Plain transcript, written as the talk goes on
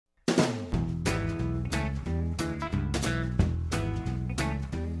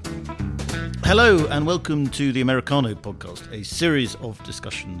Hello and welcome to the Americano podcast, a series of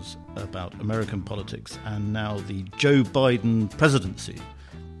discussions about American politics and now the Joe Biden presidency.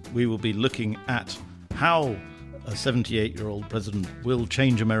 We will be looking at how a 78-year-old president will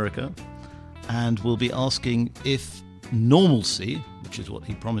change America, and we'll be asking if normalcy, which is what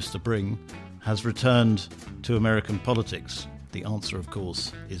he promised to bring, has returned to American politics. The answer, of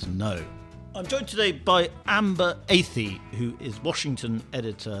course, is no. I'm joined today by Amber Athey, who is Washington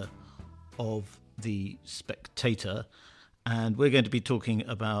editor of The Spectator, and we're going to be talking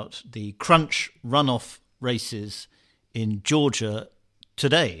about the crunch runoff races in Georgia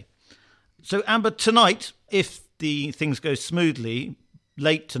today. So, Amber, tonight, if the things go smoothly,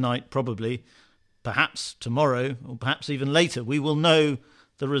 late tonight probably, perhaps tomorrow, or perhaps even later, we will know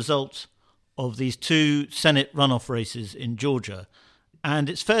the result of these two Senate runoff races in Georgia. And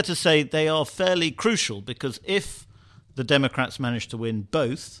it's fair to say they are fairly crucial, because if the Democrats manage to win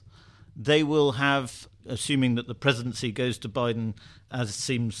both, they will have, assuming that the presidency goes to Biden, as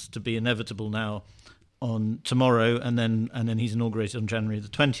seems to be inevitable now, on tomorrow, and then he's inaugurated on January the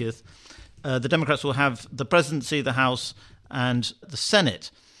 20th, the Democrats will have the presidency, the House, and the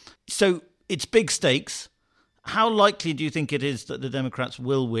Senate. So it's big stakes. How likely do you think it is that the Democrats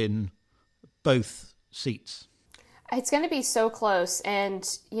will win both seats? It's going to be so close. And,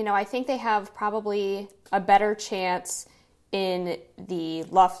 I think they have probably a better chance in the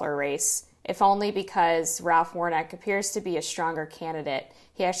Loeffler race, if only because Ralph Warnock appears to be a stronger candidate.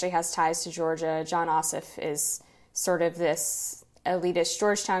 He actually has ties to Georgia. Jon Ossoff is sort of this elitist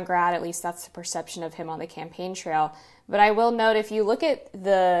Georgetown grad. At least that's the perception of him on the campaign trail. But I will note, if you look at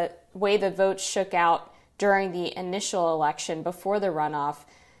the way the votes shook out during the initial election before the runoff,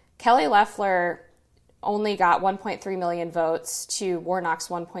 Kelly Loeffler only got 1.3 million votes to Warnock's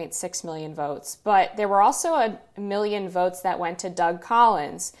 1.6 million votes. But there were also a million votes that went to Doug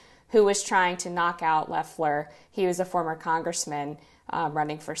Collins, who was trying to knock out Loeffler. He was a former congressman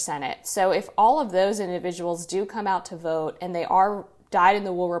running for Senate. So if all of those individuals do come out to vote, and they are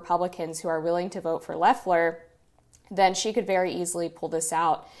dyed-in-the-wool Republicans who are willing to vote for Loeffler, then she could very easily pull this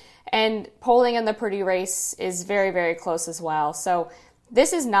out. And polling in the Purdue race is very, very close as well. So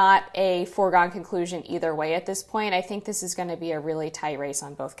this is not a foregone conclusion either way at this point. I think this is going to be a really tight race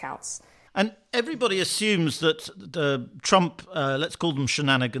on both counts. And everybody assumes that the Trump, let's call them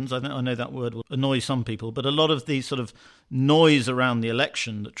shenanigans, I know that word will annoy some people, but a lot of the sort of noise around the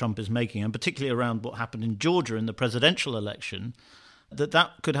election that Trump is making, and particularly around what happened in Georgia in the presidential election,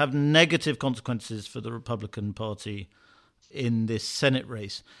 that could have negative consequences for the Republican Party in this Senate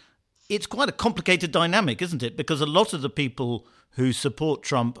race. It's quite a complicated dynamic, isn't it? Because a lot of the people who support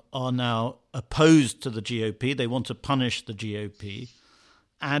Trump are now opposed to the GOP. They want to punish the GOP.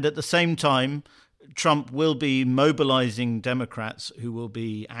 And at the same time, Trump will be mobilizing Democrats who will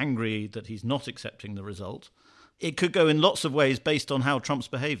be angry that he's not accepting the result. It could go in lots of ways based on how Trump's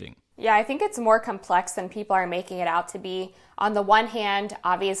behaving. Yeah, I think it's more complex than people are making it out to be. On the one hand,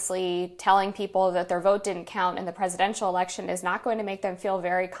 obviously, telling people that their vote didn't count in the presidential election is not going to make them feel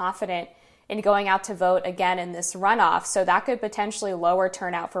very confident in going out to vote again in this runoff. So that could potentially lower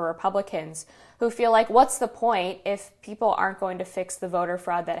turnout for Republicans who feel like, what's the point if people aren't going to fix the voter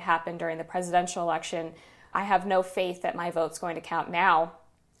fraud that happened during the presidential election? I have no faith that my vote's going to count now.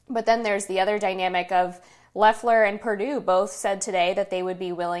 But then there's the other dynamic of Loeffler and Perdue both said today that they would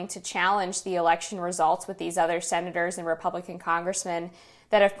be willing to challenge the election results with these other senators and Republican congressmen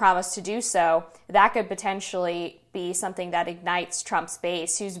that have promised to do so. That could potentially be something that ignites Trump's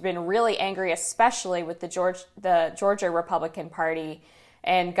base, who's been really angry, especially with the Georgia Republican Party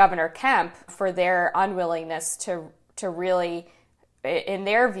and Governor Kemp for their unwillingness to really, in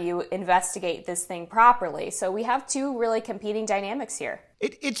their view, investigate this thing properly. So we have two really competing dynamics here.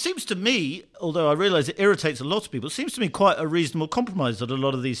 It seems to me, although I realise it irritates a lot of people, it seems to me quite a reasonable compromise that a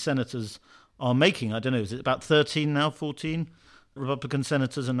lot of these senators are making. I don't know, is it about 13 now, 14? Republican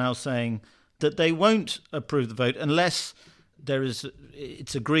senators are now saying that they won't approve the vote unless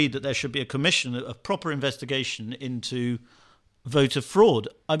it's agreed that there should be a commission, a proper investigation into voter fraud.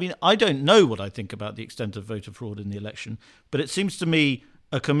 I mean, I don't know what I think about the extent of voter fraud in the election, but it seems to me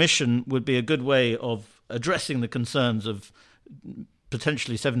a commission would be a good way of addressing the concerns of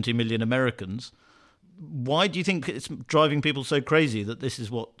potentially 70 million Americans. Why do you think it's driving people so crazy that this is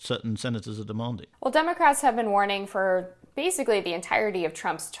what certain senators are demanding? Well, Democrats have been warning for basically the entirety of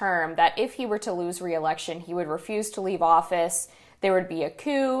Trump's term that if he were to lose re-election, he would refuse to leave office. There would be a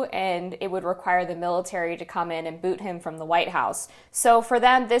coup, and it would require the military to come in and boot him from the White House. So for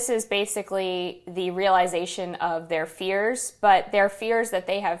them, this is basically the realization of their fears, but they're fears that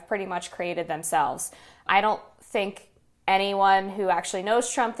they have pretty much created themselves. I don't think anyone who actually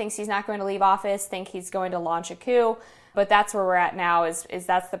knows Trump thinks he's not going to leave office, think he's going to launch a coup. But that's where we're at now, is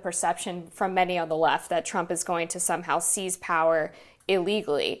that's the perception from many on the left, that Trump is going to somehow seize power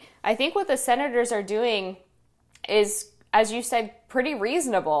illegally. I think what the senators are doing is, as you said, pretty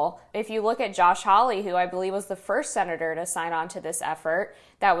reasonable. If you look at Josh Hawley, who I believe was the first senator to sign on to this effort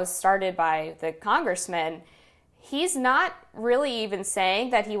that was started by the congressman, he's not really even saying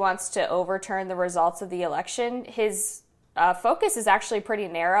that he wants to overturn the results of the election. His focus is actually pretty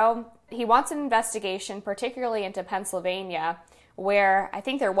narrow. He wants an investigation, particularly into Pennsylvania, where I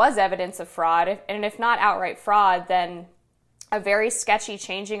think there was evidence of fraud, and if not outright fraud, then a very sketchy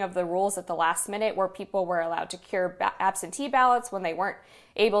changing of the rules at the last minute, where people were allowed to cure absentee ballots when they weren't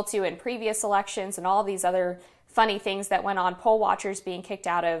able to in previous elections, and all these other funny things that went on, poll watchers being kicked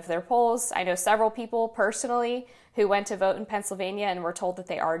out of their polls. I know several people personally who went to vote in Pennsylvania and were told that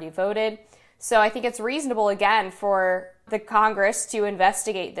they already voted. So I think it's reasonable, again, for the Congress to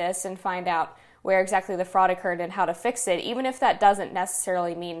investigate this and find out where exactly the fraud occurred and how to fix it, even if that doesn't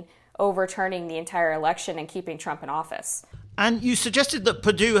necessarily mean overturning the entire election and keeping Trump in office. And you suggested that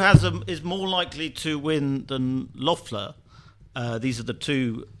Perdue is more likely to win than Loeffler. These are the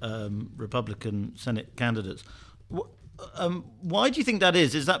two Republican Senate candidates. Why do you think that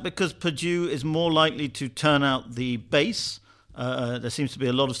is? Is that because Perdue is more likely to turn out the base? There seems to be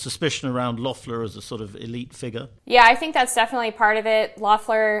a lot of suspicion around Loeffler as a sort of elite figure. Yeah, I think that's definitely part of it.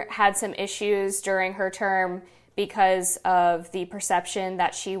 Loeffler had some issues during her term because of the perception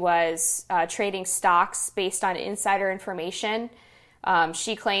that she was trading stocks based on insider information.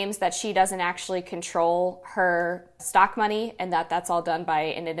 She claims that she doesn't actually control her stock money and that that's all done by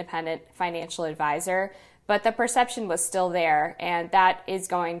an independent financial advisor. But the perception was still there, and that is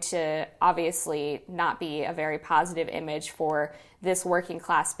going to obviously not be a very positive image for this working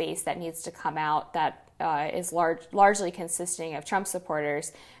class base that needs to come out, that is largely consisting of Trump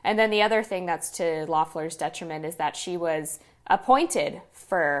supporters. And then the other thing that's to Loeffler's detriment is that she was appointed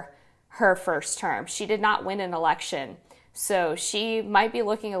for her first term. She did not win an election. So she might be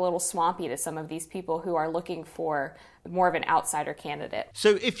looking a little swampy to some of these people who are looking for more of an outsider candidate.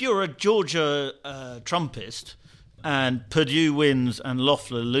 So if you're a Georgia Trumpist and Perdue wins and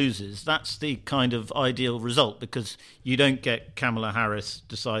Loeffler loses, that's the kind of ideal result, because you don't get Kamala Harris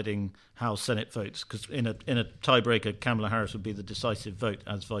deciding how Senate votes, because in a tiebreaker, Kamala Harris would be the decisive vote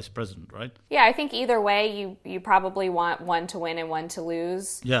as vice president, right? Yeah, I think either way, you probably want one to win and one to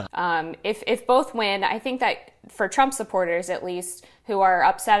lose. Yeah. If both win, I think that for Trump supporters, at least, who are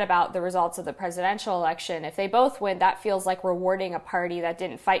upset about the results of the presidential election, if they both win, that feels like rewarding a party that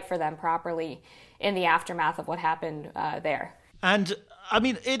didn't fight for them properly in the aftermath of what happened there. And, I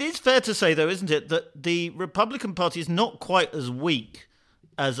mean, it is fair to say, though, isn't it, that the Republican Party is not quite as weak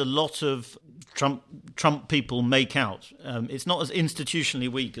as a lot of Trump people make out. It's not as institutionally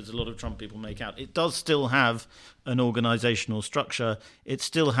weak as a lot of Trump people make out. It does still have an organizational structure. It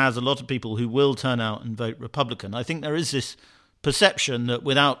still has a lot of people who will turn out and vote Republican. I think there is this perception that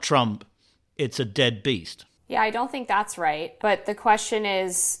without Trump, it's a dead beast. Yeah, I don't think that's right. But the question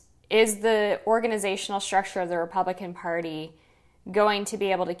is the organizational structure of the Republican Party going to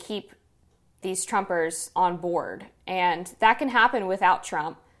be able to keep these Trumpers on board? And that can happen without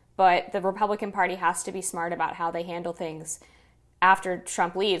Trump, but the Republican Party has to be smart about how they handle things after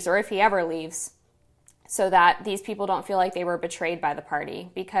Trump leaves, or if he ever leaves, so that these people don't feel like they were betrayed by the party.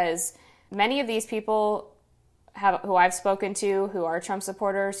 Because many of these people who I've spoken to, who are Trump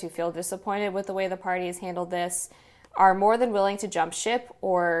supporters, who feel disappointed with the way the party has handled this, are more than willing to jump ship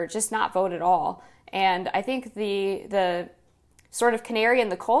or just not vote at all. And I think the sort of canary in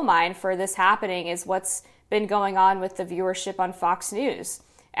the coal mine for this happening is what's been going on with the viewership on Fox News.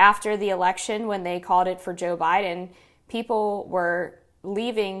 After the election, when they called it for Joe Biden, people were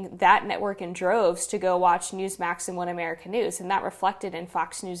leaving that network in droves to go watch Newsmax and One America News, and that reflected in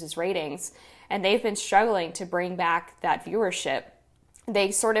Fox News' ratings. And they've been struggling to bring back that viewership.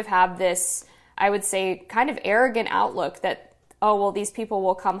 They sort of have this, I would say, kind of arrogant outlook that, oh, well, these people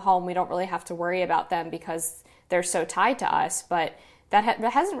will come home. We don't really have to worry about them because they're so tied to us. But that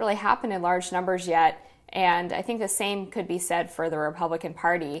hasn't really happened in large numbers yet. And I think the same could be said for the Republican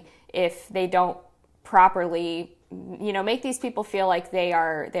Party if they don't properly, make these people feel like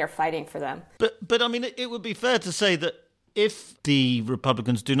they're fighting for them. But I mean, it would be fair to say that if the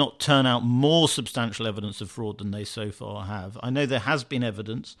Republicans do not turn out more substantial evidence of fraud than they so far have, I know there has been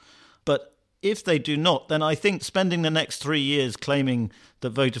evidence, but if they do not, then I think spending the next 3 years claiming that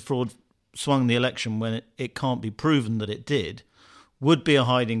voter fraud swung the election when it can't be proven that it did would be a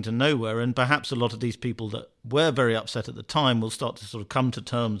hiding to nowhere. And perhaps a lot of these people that were very upset at the time will start to sort of come to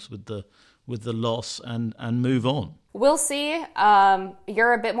terms with the with the loss and move on? We'll see.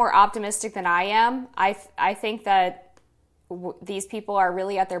 You're a bit more optimistic than I am. I think that these people are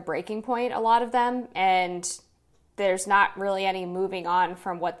really at their breaking point, a lot of them, and there's not really any moving on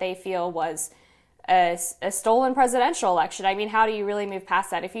from what they feel was a stolen presidential election. I mean, how do you really move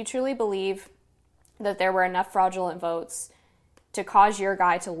past that? If you truly believe that there were enough fraudulent votes to cause your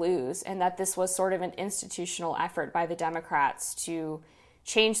guy to lose, and that this was sort of an institutional effort by the Democrats to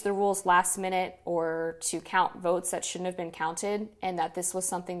change the rules last minute or to count votes that shouldn't have been counted, and that this was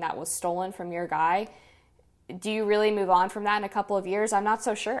something that was stolen from your guy, do you really move on from that in a couple of years? I'm not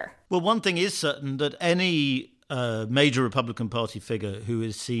so sure. Well, one thing is certain, that any major Republican Party figure who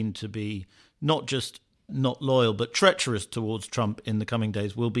is seen to be not just not loyal but treacherous towards Trump in the coming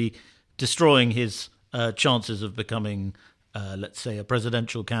days will be destroying his chances of becoming, let's say, a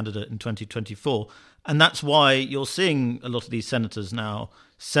presidential candidate in 2024. And that's why you're seeing a lot of these senators now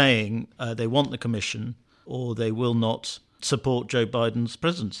saying they want the commission or they will not support Joe Biden's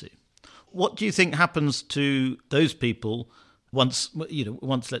presidency. What do you think happens to those people once,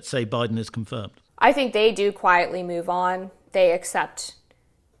 let's say, Biden is confirmed? I think they do quietly move on. They accept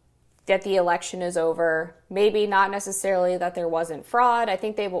that the election is over. Maybe not necessarily that there wasn't fraud. I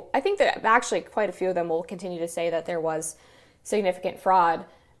think that actually quite a few of them will continue to say that there was significant fraud,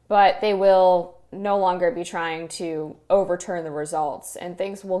 but they will no longer be trying to overturn the results, and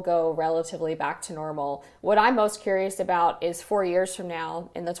things will go relatively back to normal. What I'm most curious about is 4 years from now,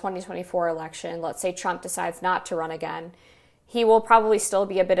 in the 2024 election, let's say Trump decides not to run again. He will probably still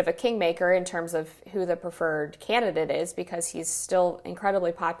be a bit of a kingmaker in terms of who the preferred candidate is, because he's still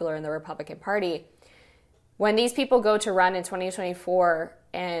incredibly popular in the Republican Party. When these people go to run in 2024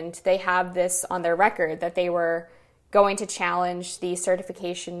 and they have this on their record that they were going to challenge the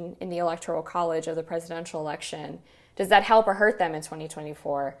certification in the Electoral College of the presidential election, does that help or hurt them in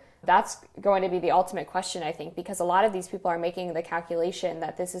 2024? That's going to be the ultimate question, I think, because a lot of these people are making the calculation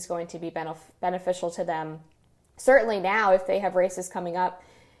that this is going to be beneficial to them. Certainly now, if they have races coming up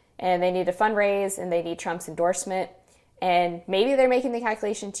and they need to fundraise and they need Trump's endorsement, and maybe they're making the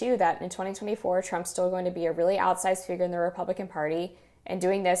calculation too that in 2024, Trump's still going to be a really outsized figure in the Republican Party, and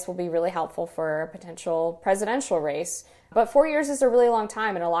doing this will be really helpful for a potential presidential race. But 4 years is a really long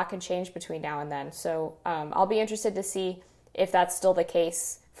time, and a lot can change between now and then. So I'll be interested to see if that's still the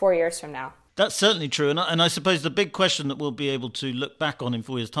case 4 years from now. That's certainly true. And I suppose the big question that we'll be able to look back on in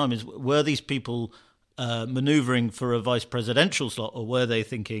 4 years' time is, were these people maneuvering for a vice presidential slot, or were they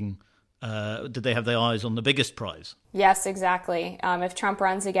thinking, did they have their eyes on the biggest prize? Yes, exactly. If Trump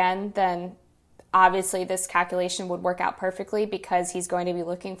runs again, then obviously this calculation would work out perfectly, because he's going to be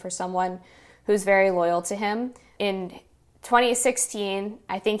looking for someone who's very loyal to him. In 2016,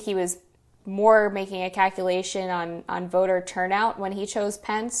 I think he was more making a calculation on voter turnout when he chose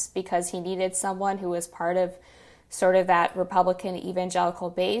Pence, because he needed someone who was part of sort of that Republican evangelical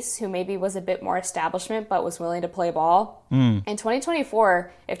base, who maybe was a bit more establishment but was willing to play ball. In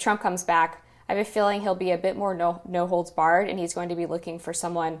 2024, if Trump comes back, I have a feeling he'll be a bit more no holds barred, and he's going to be looking for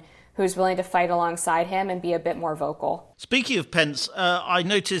someone who's willing to fight alongside him and be a bit more vocal. Speaking of Pence, I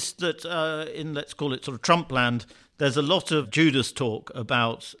noticed that in, let's call it sort of Trump land, there's a lot of Judas talk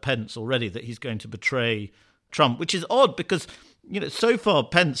about Pence already, that he's going to betray Trump, which is odd because, so far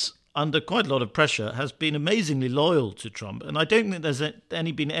Pence, under quite a lot of pressure, has been amazingly loyal to Trump. And I don't think there's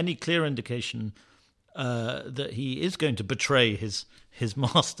been any clear indication that he is going to betray his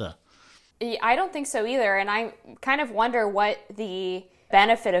master. I don't think so either. And I kind of wonder what the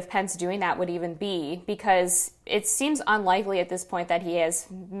benefit of Pence doing that would even be, because it seems unlikely at this point that he has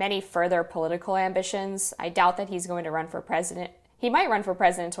many further political ambitions. I doubt that he's going to run for president. He might run for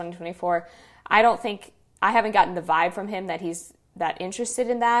president in 2024. I haven't gotten the vibe from him that he's that interested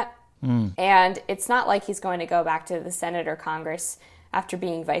in that. And it's not like he's going to go back to the Senate or Congress after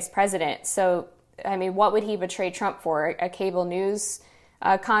being vice president. So, I mean, what would he betray Trump for? A cable news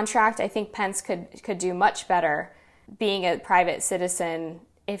contract? I think Pence could do much better being a private citizen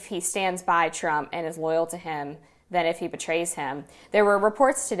if he stands by Trump and is loyal to him than if he betrays him. There were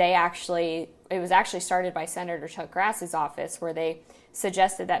reports today, it was actually started by Senator Chuck Grassley's office, where they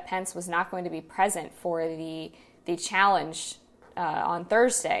suggested that Pence was not going to be present for the challenge on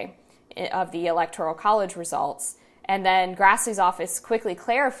Thursday of the Electoral College results. And then Grassley's office quickly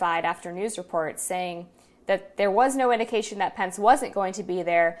clarified after news reports saying that there was no indication that Pence wasn't going to be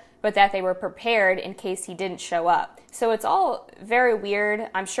there, but that they were prepared in case he didn't show up. So it's all very weird.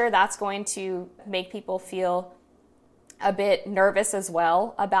 I'm sure that's going to make people feel a bit nervous as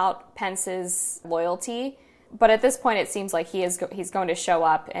well about Pence's loyalty. But at this point, it seems like he's going to show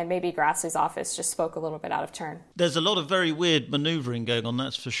up, and maybe Grassley's office just spoke a little bit out of turn. There's a lot of very weird manoeuvring going on,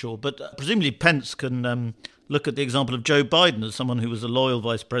 that's for sure. But presumably Pence can look at the example of Joe Biden as someone who was a loyal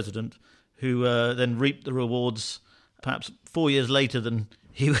vice president who then reaped the rewards perhaps 4 years later than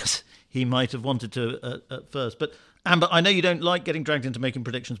he might have wanted to at first. But Amber, I know you don't like getting dragged into making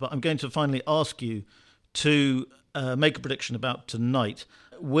predictions, but I'm going to finally ask you to make a prediction about tonight.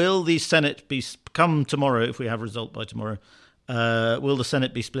 Will the Senate come tomorrow, if we have a result by tomorrow, will the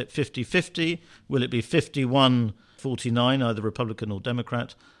Senate be split 50-50? Will it be 51-49, either Republican or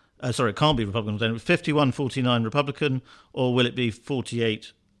Democrat? It can't be Republican or Democrat. 51-49 Republican, or will it be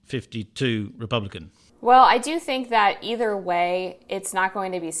 48-52 Republican? Well, I do think that either way, it's not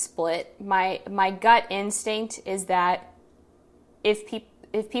going to be split. My gut instinct is that if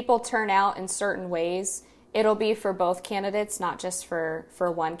people turn out in certain ways, it'll be for both candidates, not just for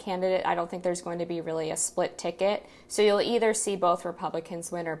one candidate. I don't think there's going to be really a split ticket. So you'll either see both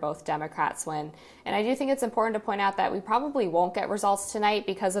Republicans win or both Democrats win. And I do think it's important to point out that we probably won't get results tonight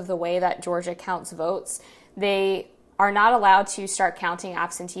because of the way that Georgia counts votes. They are not allowed to start counting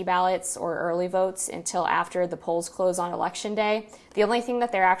absentee ballots or early votes until after the polls close on Election Day. The only thing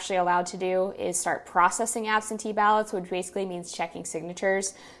that they're actually allowed to do is start processing absentee ballots, which basically means checking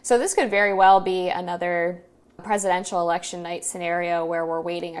signatures. So this could very well be another presidential election night scenario where we're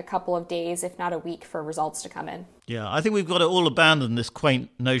waiting a couple of days, if not a week, for results to come in. Yeah, I think we've got to all abandon this quaint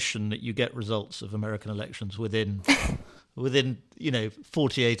notion that you get results of American elections within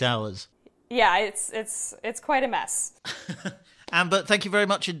 48 hours. Yeah, it's quite a mess. Amber, thank you very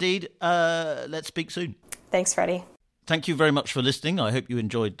much indeed. Let's speak soon. Thanks, Freddie. Thank you very much for listening. I hope you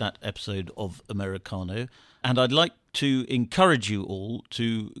enjoyed that episode of Americano. And I'd like to encourage you all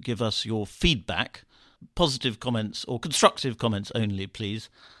to give us your feedback, positive comments or constructive comments only, please,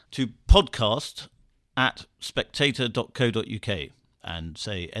 to podcast@spectator.co.uk and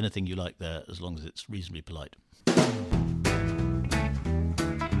say anything you like there as long as it's reasonably polite.